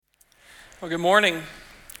Well, good morning.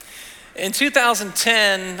 In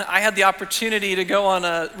 2010, I had the opportunity to go on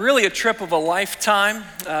a trip of a lifetime.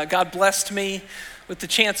 God blessed me with the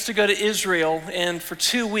chance to go to Israel and for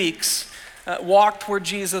 2 weeks walked where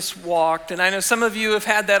Jesus walked. And I know some of you have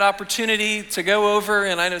had that opportunity to go over,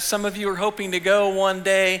 and I know some of you are hoping to go one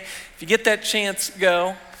day. If you get that chance,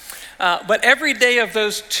 go. But every day of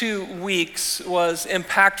those 2 weeks was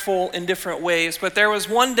impactful in different ways. But there was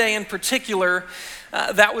one day in particular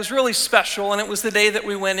that was really special, and it was the day that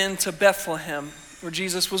we went into Bethlehem, where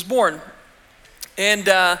Jesus was born. And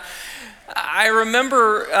I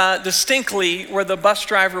remember distinctly where the bus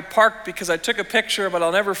driver parked, because I took a picture, but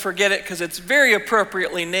I'll never forget it because it's very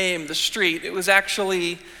appropriately named, the street. It was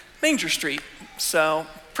actually Manger Street, so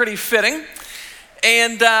pretty fitting.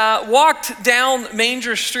 And walked down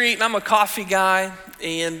Manger Street, and I'm a coffee guy,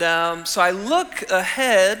 and so I look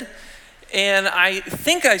ahead, and I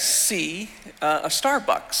think I see a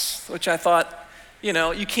Starbucks, which I thought,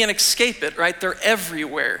 you can't escape it, right? They're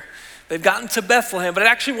everywhere. They've gotten to Bethlehem, but it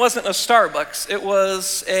actually wasn't a Starbucks. It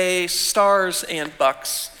was a Stars and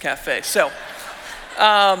Bucks cafe. So,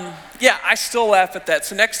 I still laugh at that.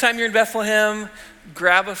 So next time you're in Bethlehem,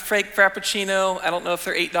 grab a fake Frappuccino. I don't know if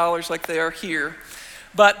they're $8 like they are here.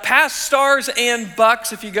 But past Stars and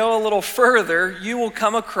Bucks, if you go a little further, you will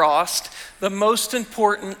come across the most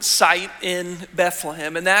important site in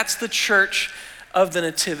Bethlehem, and that's the Church of the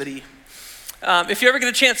Nativity. If you ever get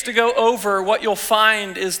a chance to go over, what you'll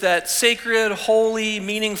find is that sacred, holy,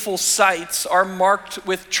 meaningful sites are marked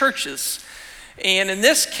with churches. And in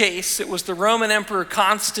this case, it was the Roman Emperor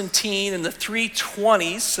Constantine in the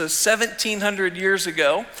 320s, so 1700 years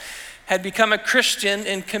ago, had become a Christian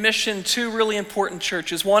and commissioned 2 really important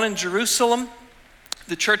churches. One in Jerusalem,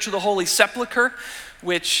 the Church of the Holy Sepulchre,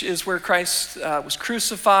 which is where Christ was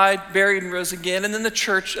crucified, buried, and rose again, and then the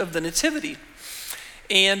Church of the Nativity.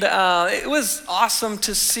 And it was awesome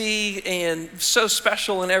to see and so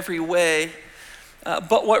special in every way.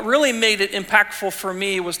 But what really made it impactful for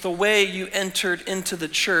me was the way you entered into the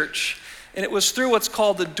church. And it was through what's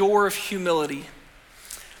called the door of humility.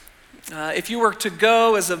 If you were to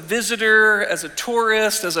go as a visitor, as a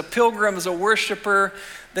tourist, as a pilgrim, as a worshiper,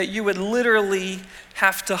 that you would literally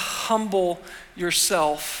have to humble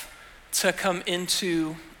yourself to come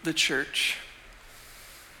into the church,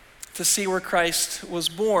 to see where Christ was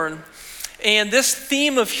born. And this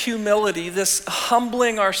theme of humility, this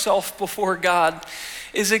humbling ourselves before God,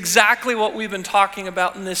 is exactly what we've been talking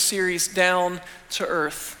about in this series, Down to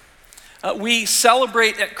Earth. We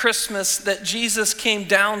celebrate at Christmas that Jesus came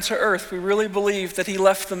down to earth. We really believe that he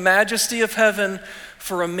left the majesty of heaven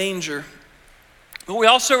for a manger. But we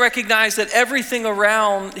also recognize that everything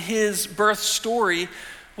around his birth story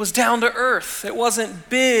was down to earth. It wasn't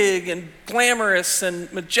big and glamorous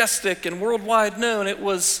and majestic and worldwide known. It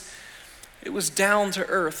was down to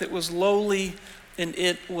earth. It was lowly and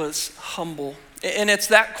it was humble. And it's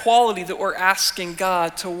that quality that we're asking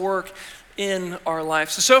God to work in our life.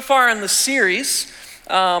 So far in the series,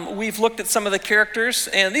 we've looked at some of the characters,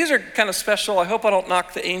 and these are kind of special. I hope I don't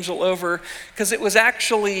knock the angel over, because it was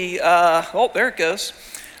actually, there it goes.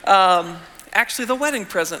 Actually the wedding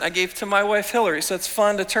present I gave to my wife Hillary, so it's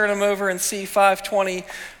fun to turn them over and see 520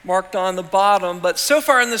 marked on the bottom. But so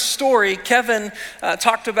far in this story, Kevin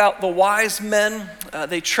talked about the wise men.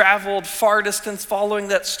 They traveled far distance following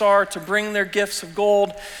that star to bring their gifts of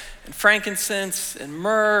gold and frankincense and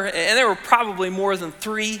myrrh, and there were probably more than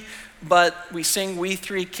 3, but we sing "We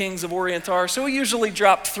Three Kings of Orient Are," so we usually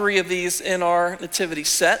drop 3 of these in our nativity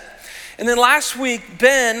set. And then last week,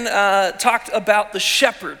 Ben talked about the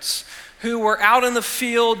shepherds who were out in the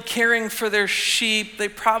field caring for their sheep. They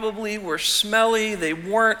probably were smelly, they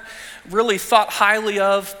weren't really thought highly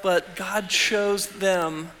of, but God chose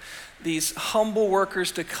them, these humble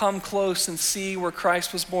workers, to come close and see where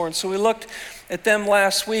Christ was born. So we looked at them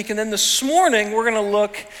last week, and then this morning we're going to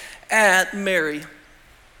look at Mary,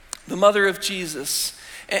 the mother of Jesus.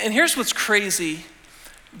 And here's what's crazy.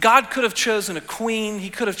 God could have chosen a queen, he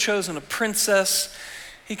could have chosen a princess,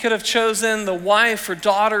 he could have chosen the wife or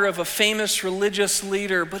daughter of a famous religious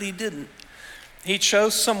leader, but he didn't. He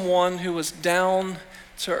chose someone who was down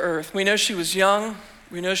to earth. We know she was young,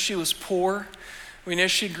 we know she was poor, we know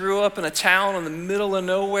she grew up in a town in the middle of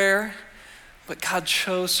nowhere, but God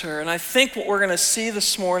chose her. And I think what we're going to see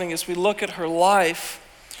this morning as we look at her life,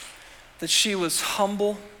 that she was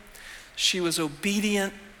humble, she was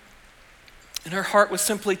obedient, and her heart was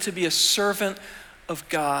simply to be a servant of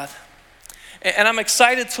God. And I'm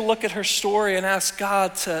excited to look at her story and ask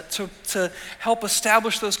God to help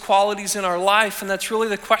establish those qualities in our life. And that's really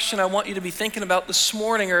the question I want you to be thinking about this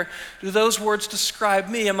morning. Or do those words describe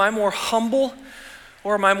me? Am I more humble,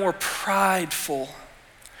 Or am I more prideful?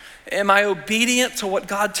 Am I obedient to what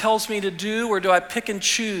God tells me to do, or do I pick and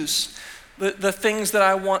choose the things that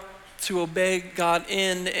I want to obey God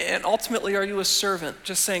in? And ultimately, are you a servant?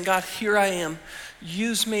 Just saying, God, here I am.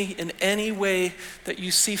 Use me in any way that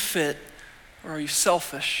you see fit. Or are you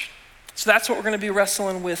selfish? So that's what we're going to be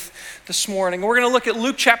wrestling with this morning. We're going to look at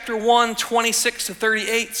Luke chapter 1, 26 to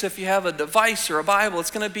 38. So if you have a device or a Bible,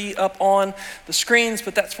 it's going to be up on the screens,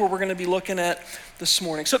 but that's where we're going to be looking at this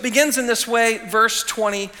morning. So it begins in this way, verse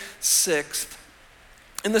 26.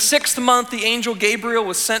 In the 6th month, the angel Gabriel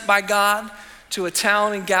was sent by God to a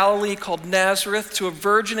town in Galilee called Nazareth, to a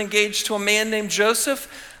virgin engaged to a man named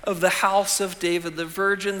Joseph of the house of David. The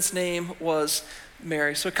virgin's name was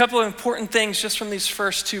Mary. So a couple of important things just from these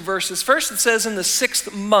first two verses. First, it says in the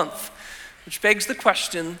 6th month, which begs the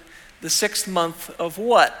question, the 6th month of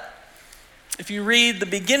what? If you read the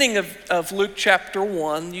beginning of Luke chapter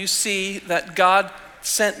 1, you see that God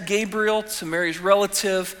sent Gabriel to Mary's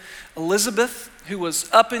relative Elizabeth, who was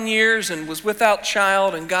up in years and was without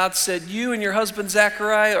child, and God said, you and your husband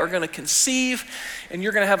Zechariah are going to conceive, and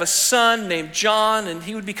you're going to have a son named John, and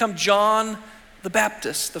he would become John the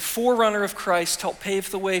Baptist, the forerunner of Christ, helped pave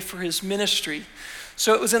the way for his ministry.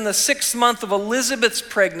 So it was in the 6th month of Elizabeth's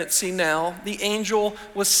pregnancy now, the angel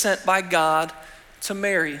was sent by God to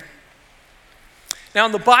Mary. Now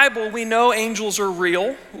in the Bible, we know angels are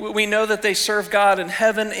real. We know that they serve God in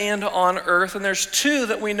heaven and on earth, and there's two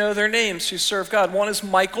that we know their names who serve God. One is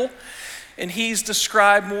Michael, and he's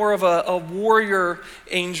described more of a warrior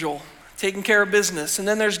angel, taking care of business. And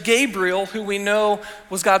then there's Gabriel, who we know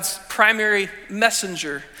was God's primary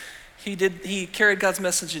messenger. He carried God's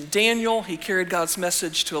message in Daniel. He carried God's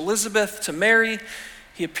message to Elizabeth, to Mary.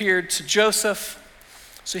 He appeared to Joseph.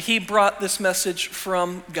 So he brought this message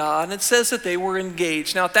from God. And it says that they were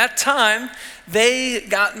engaged. Now at that time, they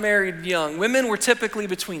got married young. Women were typically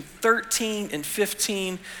between 13 and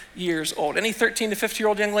 15 years old. Any 13 to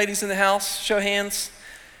 15-year-old young ladies in the house? Show hands.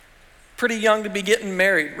 Pretty young to be getting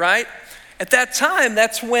married, right? At that time,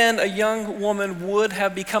 that's when a young woman would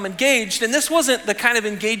have become engaged. And this wasn't the kind of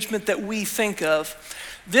engagement that we think of.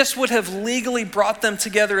 This would have legally brought them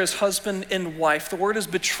together as husband and wife. The word is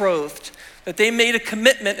betrothed, that they made a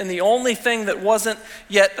commitment, and the only thing that wasn't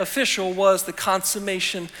yet official was the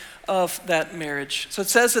consummation of that marriage. So it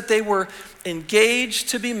says that they were engaged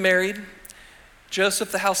to be married.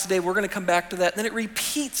 Joseph, the house of David, we're going to come back to that. And then it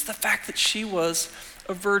repeats the fact that she was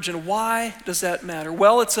a virgin. Why does that matter?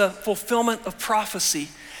 Well, it's a fulfillment of prophecy.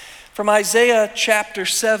 From Isaiah chapter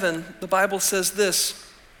 7, the Bible says this,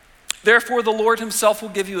 therefore the Lord himself will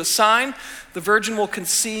give you a sign. The virgin will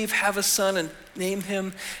conceive, have a son, and name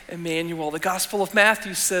him Emmanuel. The Gospel of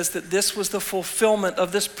Matthew says that this was the fulfillment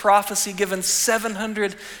of this prophecy given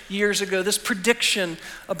 700 years ago. This prediction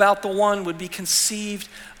about the one would be conceived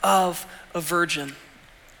of a virgin.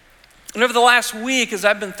 And over the last week, as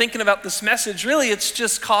I've been thinking about this message, really it's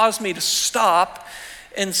just caused me to stop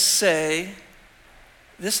and say,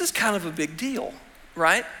 this is kind of a big deal,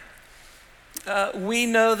 right? We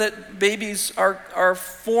know that babies are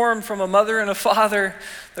formed from a mother and a father.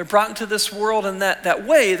 They're brought into this world in that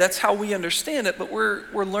way. That's how we understand it. But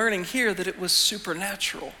we're learning here that it was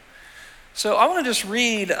supernatural. So I want to just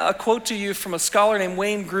read a quote to you from a scholar named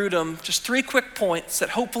Wayne Grudem, just 3 quick points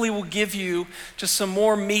that hopefully will give you just some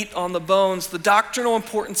more meat on the bones, the doctrinal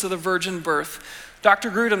importance of the virgin birth.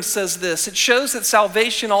 Dr. Grudem says this, it shows that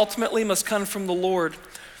salvation ultimately must come from the Lord.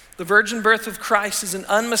 The virgin birth of Christ is an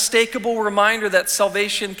unmistakable reminder that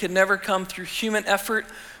salvation can never come through human effort,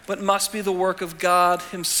 but must be the work of God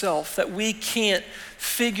himself, that we can't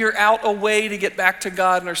figure out a way to get back to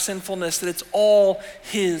God in our sinfulness, that it's all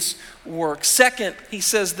his work. Second, he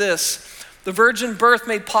says this, the virgin birth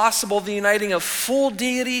made possible the uniting of full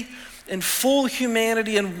deity and full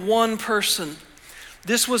humanity in one person.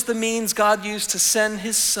 This was the means God used to send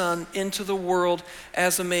his son into the world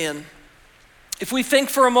as a man. If we think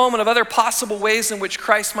for a moment of other possible ways in which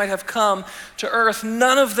Christ might have come to earth,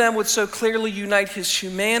 none of them would so clearly unite his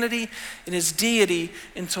humanity and his deity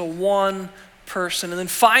into one person. And then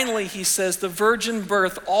finally, he says, the virgin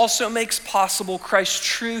birth also makes possible Christ's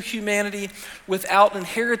true humanity without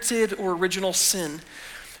inherited or original sin.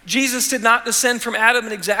 Jesus did not descend from Adam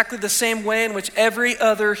in exactly the same way in which every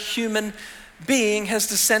other human being has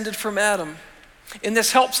descended from Adam. And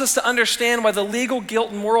this helps us to understand why the legal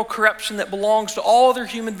guilt and moral corruption that belongs to all other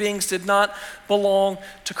human beings did not belong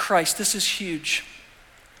to Christ. This is huge.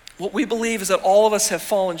 What we believe is that all of us have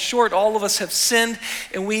fallen short, all of us have sinned,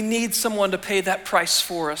 and we need someone to pay that price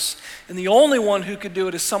for us. And the only one who could do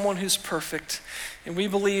it is someone who's perfect. And we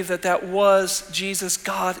believe that that was Jesus,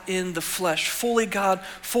 God in the flesh, fully God,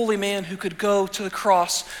 fully man, who could go to the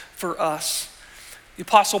cross for us. The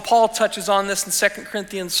Apostle Paul touches on this in 2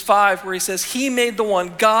 Corinthians 5, where he says, he made the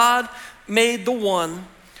one, God made the one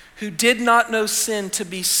who did not know sin to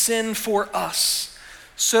be sin for us,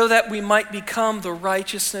 so that we might become the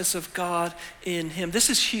righteousness of God in him. This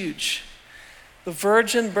is huge. The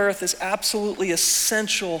virgin birth is absolutely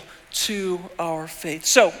essential to our faith.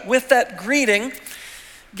 So with that greeting,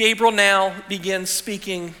 Gabriel now begins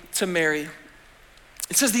speaking to Mary.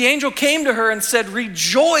 It says, the angel came to her and said,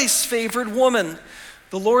 rejoice, favored woman,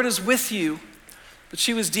 the Lord is with you. But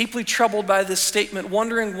she was deeply troubled by this statement,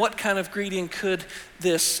 wondering what kind of greeting could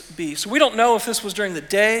this be. So we don't know if this was during the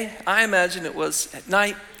day. I imagine it was at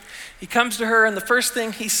night. He comes to her, and the first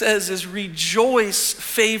thing he says is, rejoice,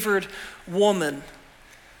 favored woman.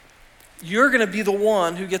 You're going to be the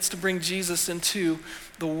one who gets to bring Jesus into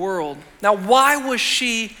the world. Now, why was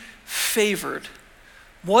she favored?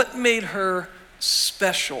 What made her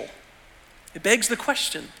special? It begs the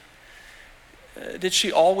question. Did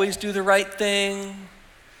she always do the right thing?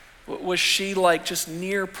 Was she like just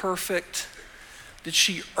near perfect? Did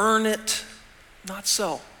she earn it? Not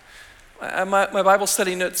so. My Bible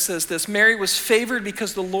study note says this: Mary was favored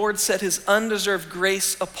because the Lord set his undeserved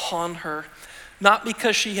grace upon her, not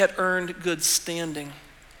because she had earned good standing.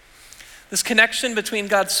 This connection between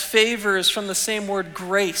God's favor is from the same word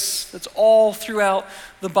grace that's all throughout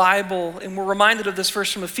the Bible. And we're reminded of this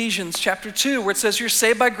verse from Ephesians chapter 2, where it says, you're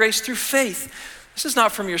saved by grace through faith. This is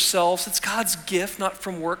not from yourselves, it's God's gift, not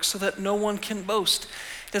from works, so that no one can boast.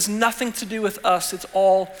 It has nothing to do with us, it's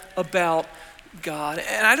all about God.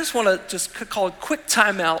 And I just want to just call a quick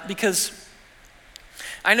timeout, because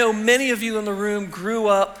I know many of you in the room grew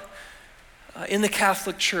up in the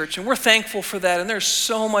Catholic Church, and we're thankful for that. And there's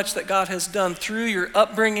so much that God has done through your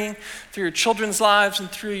upbringing, through your children's lives,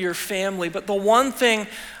 and through your family. But the one thing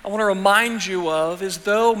I want to remind you of is,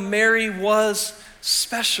 though Mary was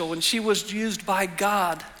special and she was used by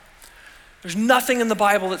God, there's nothing in the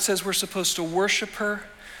Bible that says we're supposed to worship her.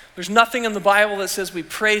 There's nothing in the Bible that says we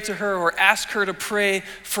pray to her or ask her to pray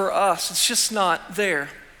for us. It's just not there.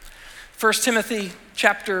 1 Timothy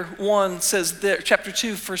chapter 1 says there, chapter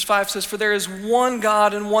 2, verse 5 says, for there is one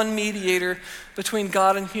God and one mediator between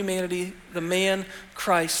God and humanity, the man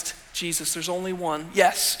Christ Jesus. There's only one.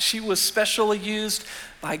 Yes, she was specially used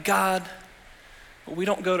by God, but we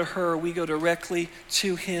don't go to her, we go directly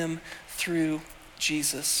to him through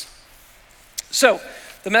Jesus. So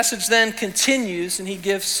the message then continues, and he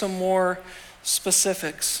gives some more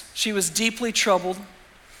specifics. She was deeply troubled.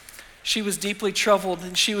 She was deeply troubled,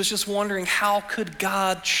 and she was just wondering, how could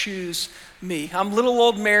God choose me? I'm little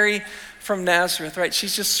old Mary from Nazareth, right?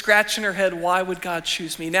 She's just scratching her head, why would God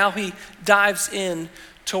choose me? Now he dives in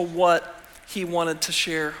to what he wanted to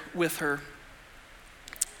share with her.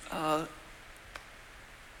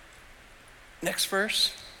 Next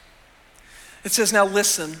verse. It says, now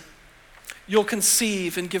listen, you'll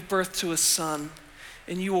conceive and give birth to a son,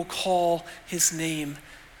 and you will call his name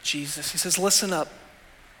Jesus. He says, listen up.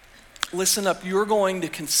 Listen up, you're going to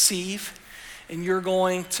conceive and you're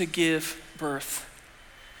going to give birth.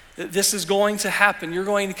 This is going to happen. You're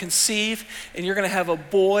going to conceive and you're going to have a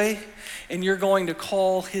boy, and you're going to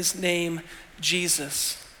call his name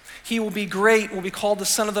Jesus. He will be great, will be called the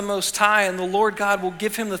Son of the Most High, and the Lord God will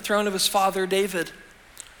give him the throne of his father David.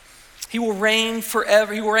 He will reign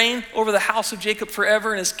forever. He will reign over the house of Jacob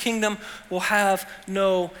forever, and his kingdom will have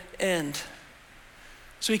no end.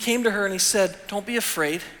 So he came to her and he said, don't be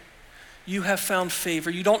afraid. You have found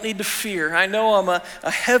favor. You don't need to fear. I know I'm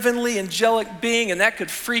a heavenly, angelic being, and that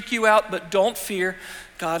could freak you out, but don't fear.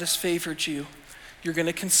 God has favored you. You're going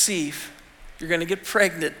to conceive. You're going to get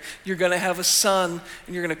pregnant. You're going to have a son,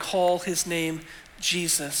 and you're going to call his name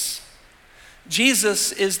Jesus.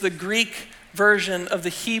 Jesus is the Greek version of the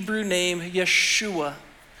Hebrew name Yeshua,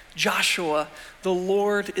 Joshua. The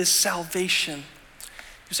Lord is salvation.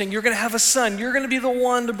 You're saying you're going to have a son. You're going to be the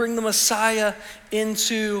one to bring the Messiah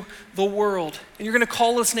into the world. And you're going to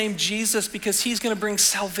call his name Jesus because he's going to bring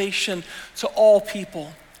salvation to all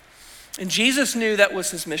people. And Jesus knew that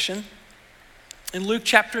was his mission. In Luke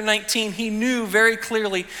chapter 19, he knew very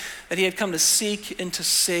clearly that he had come to seek and to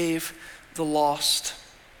save the lost.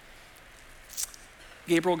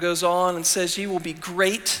 Gabriel goes on and says, he will be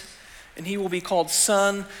great, and he will be called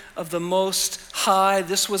Son of the Most High.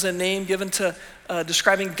 This was a name given to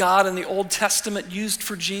describing God in the Old Testament, used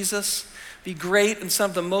for Jesus. be great and son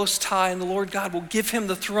of the Most High, and the Lord God will give him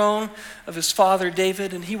the throne of his father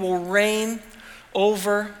David, and he will reign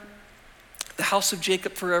over the house of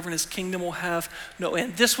Jacob forever, and his kingdom will have no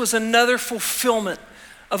end. This was another fulfillment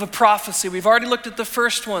of a prophecy. We've already looked at the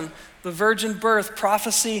first one, the virgin birth,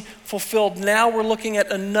 prophecy fulfilled. Now we're looking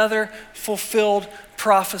at another fulfilled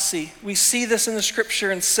prophecy. We see this in the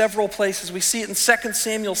scripture in several places. We see it in 2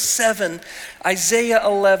 Samuel 7, Isaiah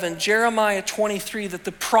 11, Jeremiah 23, that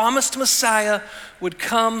the promised Messiah would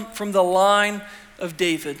come from the line of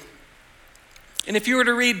David. And if you were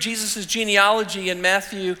to read Jesus' genealogy in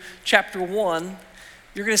Matthew chapter 1,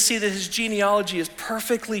 you're going to see that his genealogy is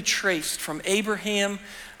perfectly traced from Abraham,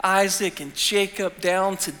 Isaac, and Jacob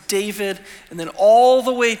down to David, and then all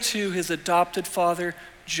the way to his adopted father,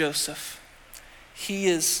 Joseph. He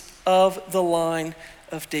is of the line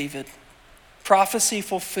of David. Prophecy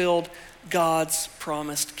fulfilled, God's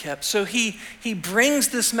promise kept. So he brings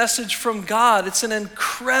this message from God. It's an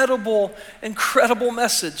incredible, incredible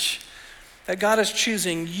message that God is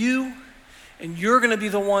choosing you, and you're going to be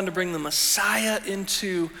the one to bring the Messiah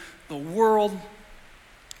into the world.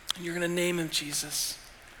 And you're going to name him Jesus.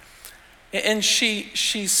 And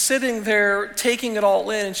she's sitting there taking it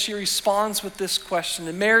all in, and she responds with this question.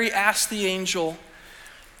 And Mary asked the angel,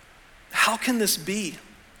 "How can this be,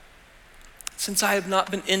 since I have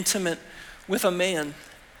not been intimate with a man?"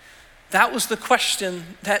 That was the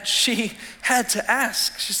question that she had to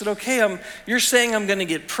ask. She said, okay, you're saying I'm going to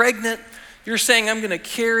get pregnant. You're saying I'm going to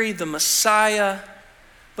carry the Messiah,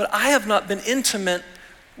 but I have not been intimate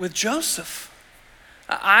with Joseph.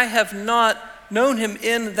 I have not known him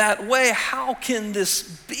in that way. How can this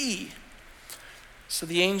be? So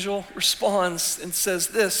the angel responds and says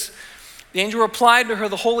this. The angel replied to her,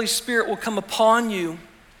 "The Holy Spirit will come upon you,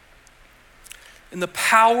 and the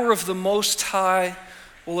power of the Most High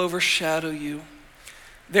will overshadow you.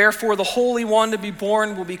 Therefore, the Holy One to be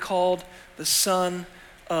born will be called the Son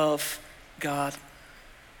of God."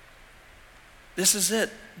 This is it.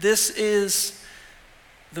 This is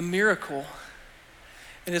the miracle.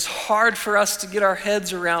 And it's hard for us to get our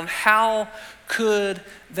heads around, how could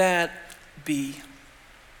that be?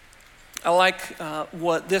 I like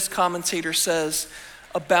what this commentator says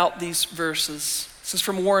about these verses. This is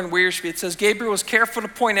from Warren Wiersbe. It says, Gabriel was careful to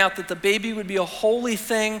point out that the baby would be a holy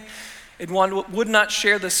thing and one would not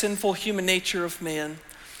share the sinful human nature of man.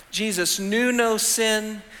 Jesus knew no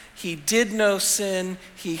sin. He did no sin.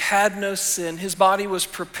 He had no sin. His body was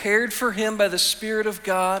prepared for him by the Spirit of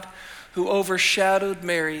God who overshadowed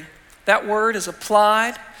Mary. That word is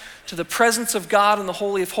applied to the presence of God in the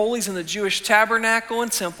Holy of Holies in the Jewish tabernacle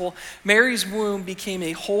and temple. Mary's womb became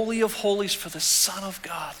a holy of holies for the Son of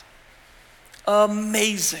God.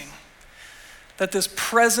 Amazing that this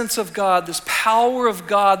presence of God, this power of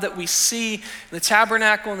God that we see in the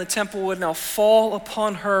tabernacle and the temple would now fall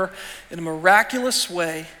upon her in a miraculous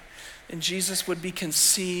way, and Jesus would be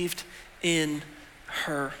conceived in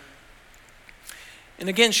her. And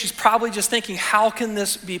again, she's probably just thinking, how can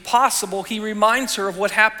this be possible? He reminds her of what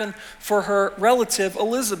happened for her relative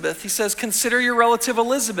Elizabeth. He says, consider your relative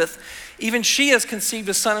Elizabeth. Even she has conceived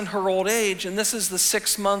a son in her old age, and this is the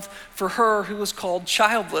 6th month for her who was called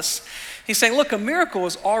childless. He's saying, look, a miracle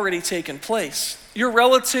has already taken place. Your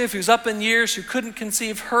relative who's up in years, who couldn't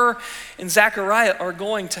conceive, her and Zechariah are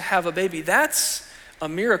going to have a baby. That's a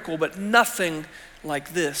miracle, but nothing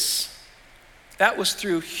like this. That was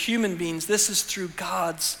through human beings. This is through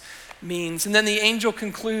God's means. And then the angel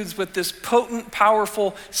concludes with this potent,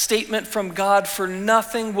 powerful statement from God, for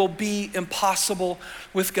nothing will be impossible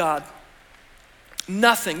with God.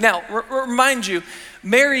 Nothing. Now, remind you,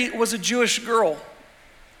 Mary was a Jewish girl,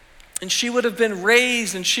 and she would have been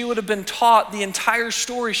raised and she would have been taught the entire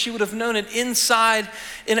story. She would have known it inside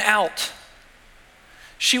and out.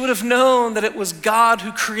 She would have known that it was God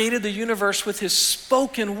who created the universe with his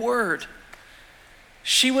spoken word.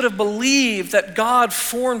 She would have believed that God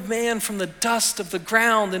formed man from the dust of the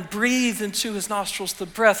ground and breathed into his nostrils the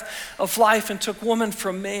breath of life and took woman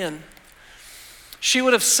from man. She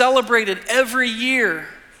would have celebrated every year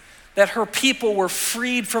that her people were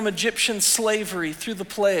freed from Egyptian slavery through the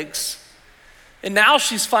plagues. And now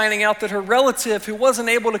she's finding out that her relative who wasn't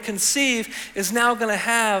able to conceive is now going to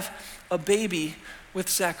have a baby with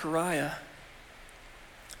Zechariah.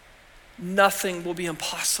 Nothing will be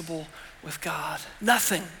impossible with God.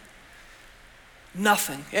 Nothing.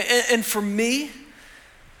 Nothing. And for me,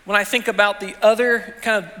 when I think about the other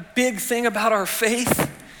kind of big thing about our faith,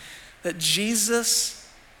 that Jesus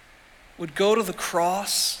would go to the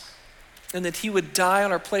cross and that he would die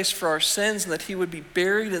on our place for our sins and that he would be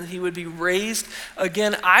buried and he would be raised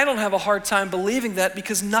again, I don't have a hard time believing that,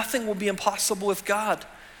 because nothing will be impossible with God.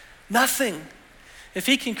 Nothing. If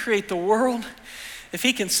he can create the world, if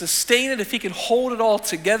he can sustain it, if he can hold it all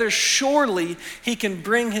together, surely he can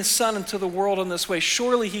bring his son into the world in this way.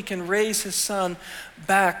 Surely he can raise his son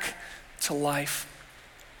back to life.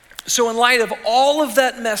 So in light of all of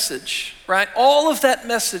that message, right? All of that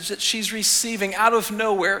message that she's receiving out of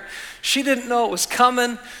nowhere, she didn't know it was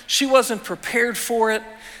coming. She wasn't prepared for it.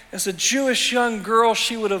 As a Jewish young girl,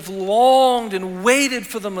 she would have longed and waited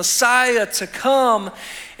for the Messiah to come,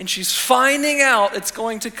 and she's finding out it's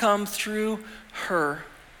going to come through her.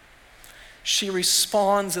 She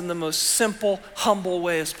responds in the most simple, humble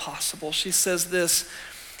way as possible. She says this,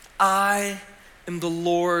 I am the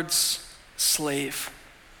Lord's slave.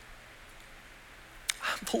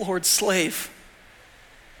 I'm the Lord's slave.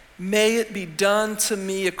 May it be done to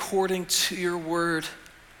me according to your word.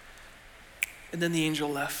 And then the angel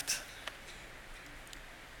left.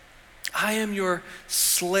 I am your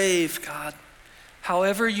slave, God.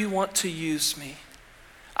 However you want to use me.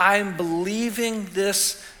 I am believing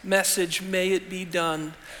this message. May it be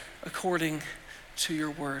done according to your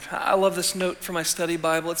word. I love this note from my study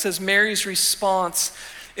Bible. It says Mary's response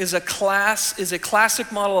is a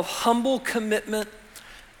classic model of humble commitment.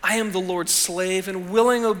 I am the Lord's slave, and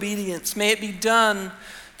willing obedience. May it be done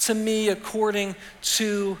to me according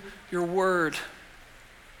to your word.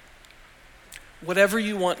 Whatever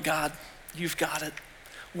you want, God, you've got it.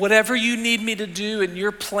 Whatever you need me to do in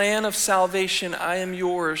your plan of salvation, I am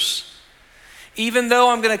yours. Even though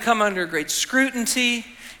I'm going to come under great scrutiny,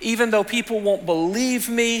 even though people won't believe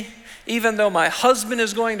me, even though my husband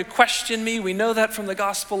is going to question me, we know that from the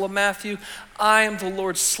Gospel of Matthew, I am the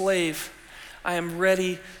Lord's slave. I am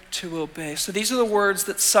ready to obey. So these are the words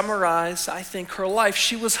that summarize, I think, her life.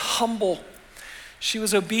 She was humble. She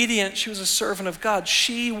was obedient. She was a servant of God.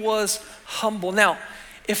 She was humble. Now,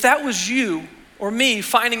 if that was you or me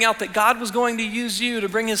finding out that God was going to use you to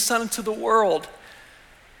bring his son into the world,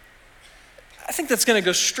 I think that's going to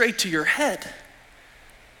go straight to your head.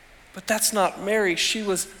 But that's not Mary. She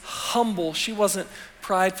was humble. She wasn't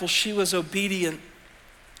prideful. She was obedient.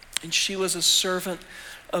 And she was a servant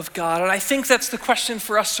of God. And I think that's the question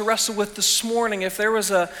for us to wrestle with this morning. If there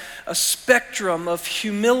was a spectrum of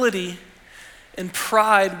humility and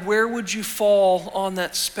pride, where would you fall on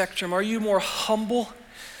that spectrum? Are you more humble,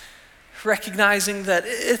 recognizing that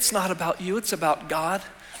it's not about you, it's about God?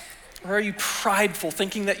 Or are you prideful,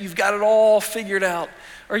 thinking that you've got it all figured out?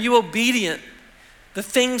 Are you obedient? The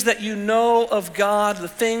things that you know of God, the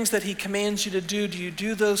things that he commands you to do you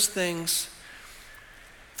do those things?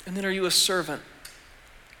 And then are you a servant?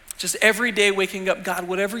 Just every day waking up, God,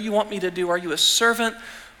 whatever you want me to do, are you a servant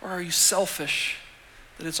or are you selfish?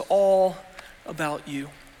 That it's all about you.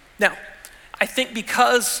 Now, I think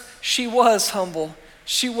because she was humble,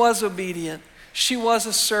 she was obedient, she was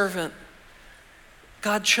a servant,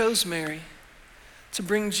 God chose Mary to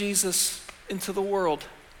bring Jesus into the world.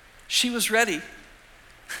 She was ready.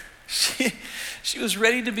 She was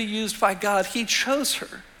ready to be used by God. He chose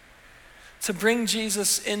her to bring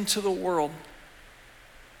Jesus into the world.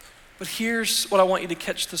 But here's what I want you to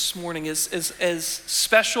catch this morning is as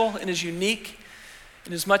special and as unique,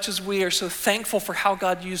 and as much as we are so thankful for how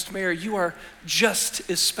God used Mary, you are just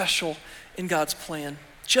as special in God's plan.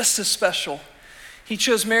 Just as special. He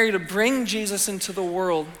chose Mary to bring Jesus into the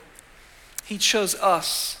world. He chose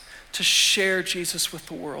us to share Jesus with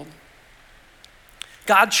the world.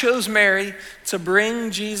 God chose Mary to bring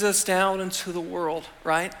Jesus down into the world,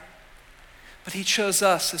 right? But he chose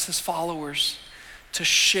us as his followers to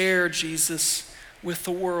share Jesus with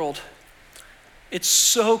the world. It's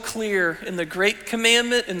so clear in the Great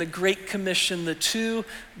Commandment and the Great Commission, the two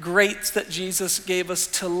greats that Jesus gave us,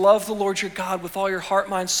 to love the Lord your God with all your heart,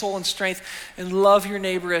 mind, soul, and strength, and love your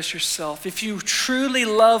neighbor as yourself. If you truly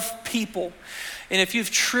love people, and if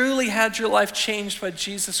you've truly had your life changed by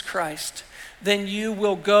Jesus Christ, then you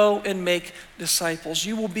will go and make disciples.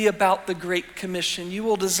 You will be about the Great Commission. You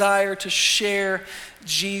will desire to share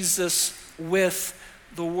Jesus with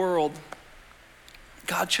the world.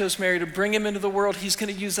 God chose Mary to bring him into the world. He's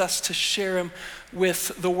going to use us to share him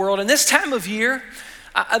with the world. And this time of year,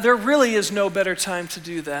 there really is no better time to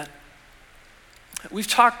do that. We've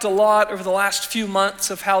talked a lot over the last few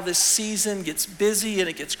months of how this season gets busy and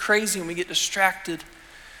it gets crazy and we get distracted.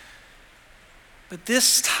 But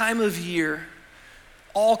this time of year,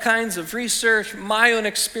 all kinds of research, my own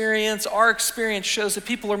experience, our experience shows that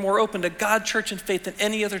people are more open to God, church, and faith than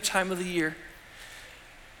any other time of the year.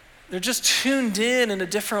 They're just tuned in a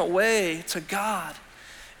different way to God,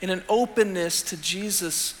 in an openness to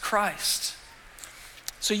Jesus Christ.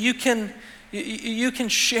 So you can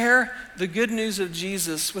share the good news of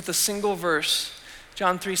Jesus with a single verse.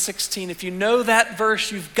 John 3:16, if you know that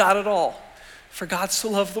verse, you've got it all. For God so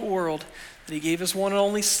loved the world that he gave his one and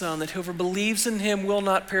only Son, that whoever believes in him will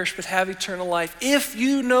not perish but have eternal life. If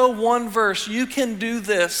you know one verse, you can do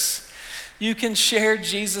this. You can share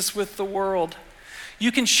Jesus with the world.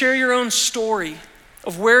 You can share your own story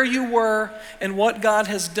of where you were and what God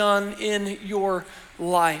has done in your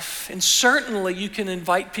life. And certainly you can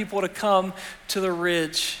invite people to come to the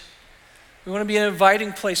Ridge. We want to be an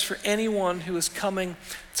inviting place for anyone who is coming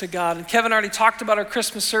to God. And Kevin already talked about our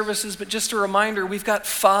Christmas services, but just a reminder, we've got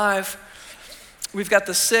 5. We've got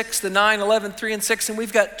the 6, the 9, 11, 3, and 6, and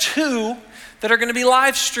we've got 2 that are going to be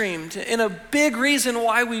live streamed. And a big reason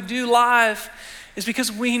why we do live is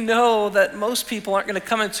because we know that most people aren't going to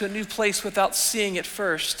come into a new place without seeing it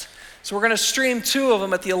first. So we're going to stream 2 of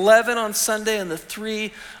them at the 11 on Sunday and the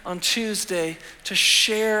 3 on Tuesday to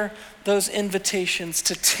share those invitations,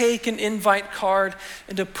 to take an invite card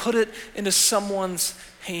and to put it into someone's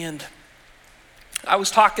hand. I was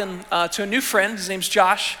talking to a new friend, his name's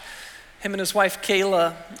Josh, him and his wife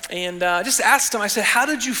Kayla, and I just asked him, I said, how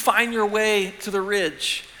did you find your way to the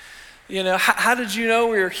Ridge? You know, how did you know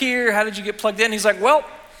we were here? How did you get plugged in? He's like, well,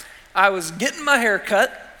 I was getting my hair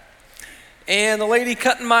cut, and the lady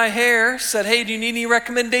cutting my hair said, hey, do you need any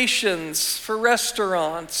recommendations for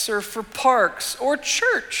restaurants or for parks or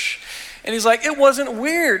church? And he's like, it wasn't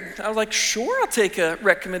weird. I was like, sure, I'll take a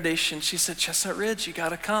recommendation. She said, Chestnut Ridge, you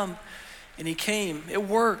gotta come. And he came. It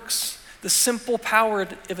works. The simple power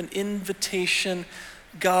of an invitation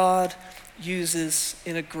God uses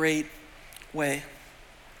in a great way.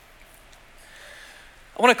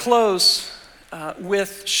 I want to close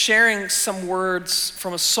with sharing some words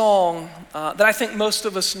from a song that I think most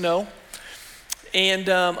of us know. And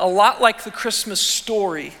a lot like the Christmas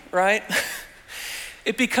story, right?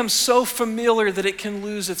 It becomes so familiar that it can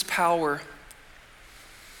lose its power.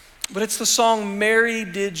 But it's the song, Mary,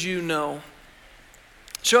 Did You Know?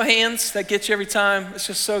 Show of hands, that gets you every time. It's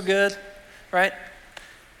just so good, right?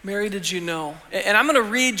 Mary, did you know? And I'm going to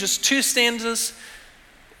read just 2 stanzas.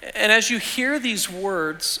 And as you hear these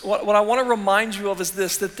words, what I want to remind you of is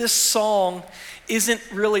this, that this song isn't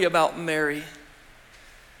really about Mary.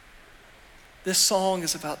 This song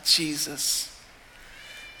is about Jesus.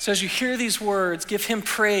 So as you hear these words, give him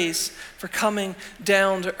praise for coming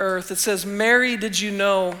down to earth. It says, Mary, did you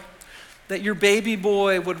know that your baby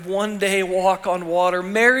boy would one day walk on water?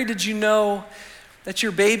 Mary, did you know that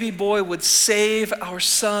your baby boy would save our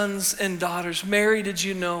sons and daughters? Mary, did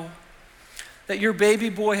you know that your baby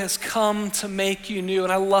boy has come to make you new?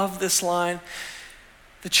 And I love this line.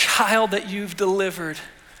 The child that you've delivered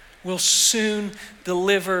will soon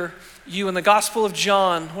deliver you. In the Gospel of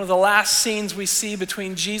John, one of the last scenes we see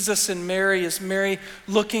between Jesus and Mary is Mary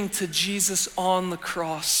looking to Jesus on the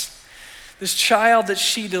cross. This child that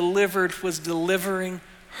she delivered was delivering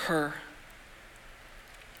her.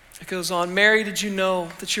 It goes on, Mary, did you know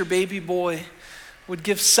that your baby boy would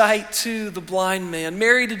give sight to the blind man?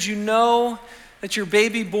 Mary, did you know that your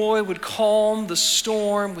baby boy would calm the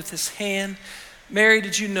storm with his hand? Mary,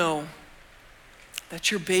 did you know that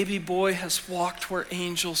your baby boy has walked where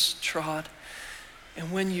angels trod?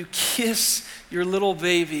 And when you kiss your little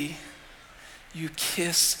baby, you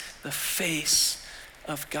kiss the face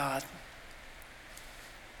of God.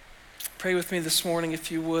 Pray with me this morning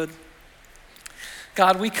if you would.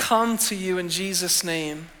 God, we come to you in Jesus'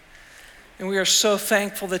 name, and we are so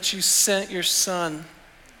thankful that you sent your Son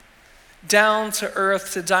down to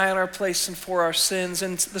earth to die in our place and for our sins.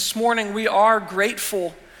 And this morning we are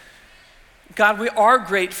grateful. God, we are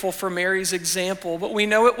grateful for Mary's example, but we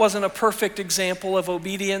know it wasn't a perfect example of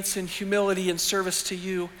obedience and humility and service to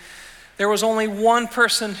you. There was only one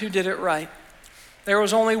person who did it right. There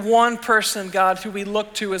was only one person, God, who we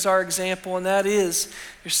look to as our example, and that is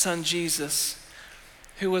your Son Jesus,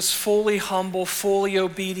 who was fully humble, fully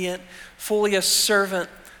obedient, fully a servant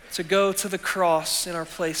to go to the cross in our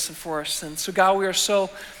place and for our sins. So God, we are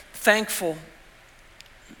so thankful.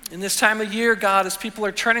 In this time of year, God, as people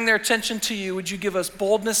are turning their attention to you, would you give us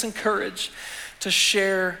boldness and courage to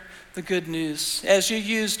share the good news? As you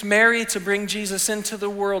used Mary to bring Jesus into the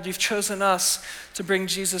world, you've chosen us to bring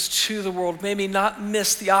Jesus to the world. May we not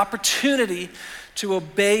miss the opportunity to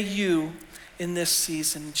obey you in this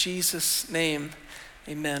season. In Jesus' name,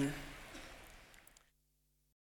 amen.